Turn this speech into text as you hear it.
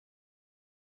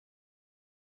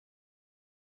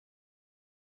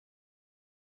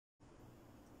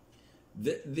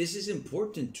This is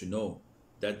important to know,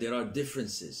 that there are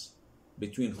differences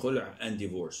between khula and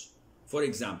divorce. For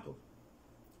example,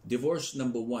 divorce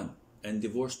number 1 and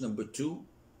divorce number 2,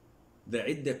 the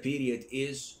iddah period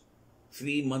is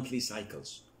 3 monthly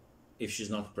cycles if she's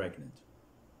not pregnant.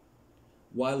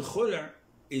 While khula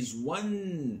is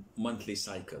 1 monthly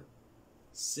cycle,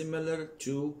 similar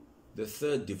to the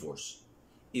 3rd divorce.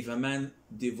 If a man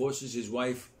divorces his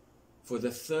wife for the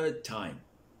 3rd time,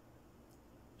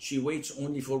 she waits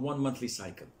only for 1 monthly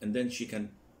cycle and then she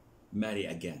can marry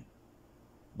again.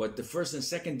 But the 1st and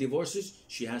 2nd divorces,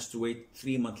 she has to wait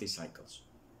 3 monthly cycles.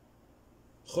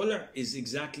 Khula is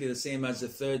exactly the same as the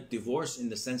 3rd divorce, in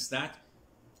the sense that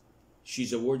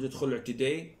she's awarded khula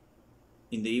today,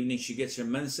 in the evening she gets her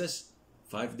menses,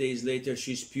 5 days later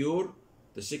she's pure,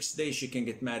 the 6th day she can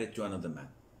get married to another man.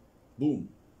 Boom,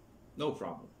 no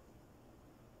problem.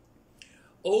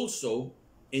 Also,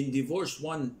 in divorce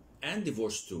 1 and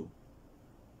divorce 2,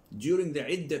 during the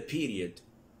iddah period,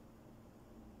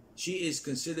 she is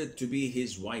considered to be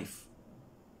his wife,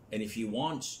 and if he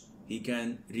wants, he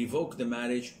can revoke the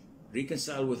marriage,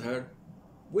 reconcile with her,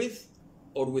 with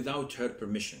or without her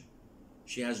permission.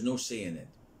 She has no say in it.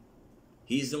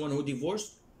 He's the one who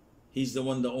divorced. He's the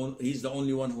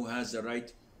only one who has the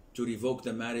right to revoke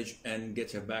the marriage and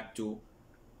get her back to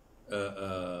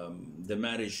the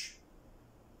marriage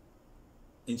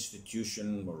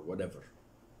institution or whatever.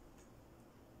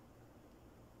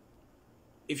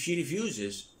 If she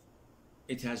refuses,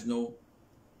 it has no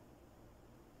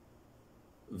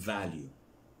value.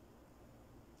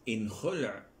 In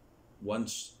khula,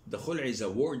 once the khula is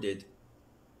awarded,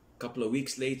 a couple of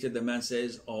weeks later the man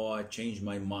says, oh, I changed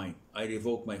my mind, I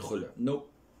revoke my khula.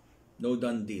 Nope, no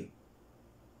done deal,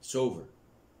 it's over.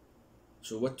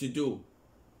 So what to do?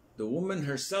 The woman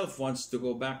herself wants to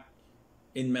go back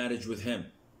in marriage with him.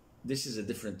 This is a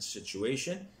different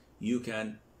situation. You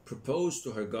can propose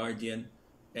to her guardian,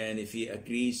 and if he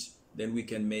agrees, then we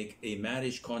can make a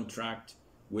marriage contract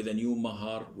with a new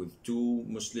mahar, with 2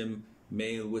 Muslim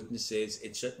male witnesses.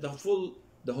 It's the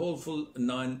whole full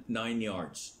nine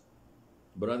yards.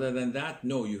 But other than that,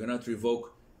 no, you cannot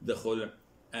revoke the khula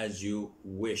as you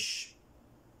wish.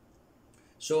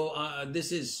 So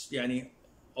this is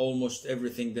almost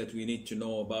everything that we need to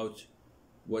know about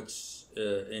what's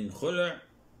in khula,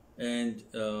 and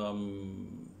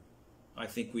I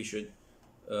think we should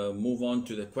move on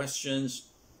to the questions.